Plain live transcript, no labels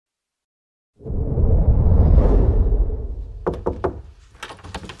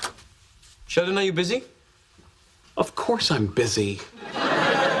Sheldon, are you busy? Of course I'm busy.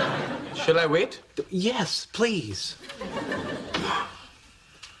 Shall I wait? Yes, please.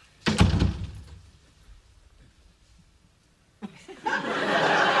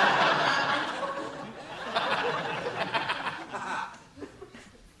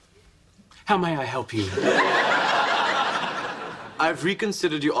 How may I help you? I've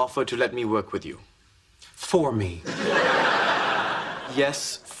reconsidered your offer to let me work with you. For me.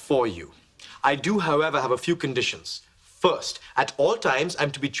 Yes, for you. I do, however, have a few conditions. First, at all times, I'm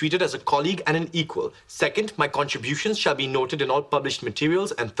to be treated as a colleague and an equal. Second, my contributions shall be noted in all published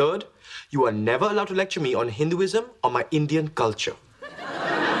materials. And third, you are never allowed to lecture me on Hinduism or my Indian culture.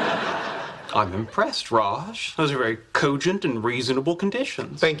 I'm impressed, Raj. Those are very cogent and reasonable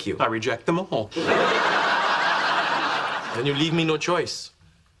conditions. Thank you. I reject them all. Then you leave me no choice.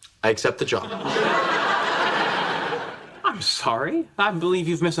 I accept the job. I'm sorry. I believe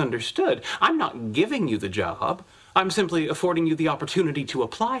you've misunderstood. I'm not giving you the job. I'm simply affording you the opportunity to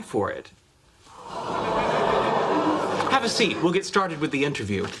apply for it. Have a seat. We'll get started with the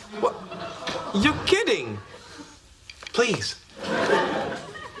interview. What? You're kidding. Please.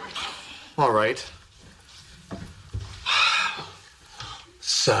 All right.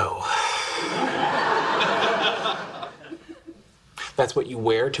 So. That's what you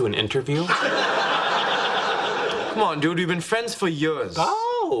wear to an interview? Come on, dude. We've been friends for years.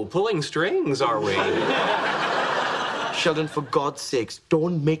 Oh, pulling strings, are we? Sheldon, for God's sakes,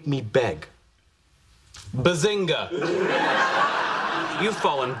 don't make me beg. Bazinga! You've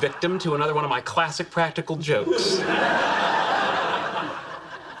fallen victim to another one of my classic practical jokes.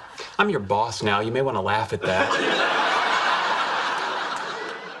 I'm your boss now. You may want to laugh at that.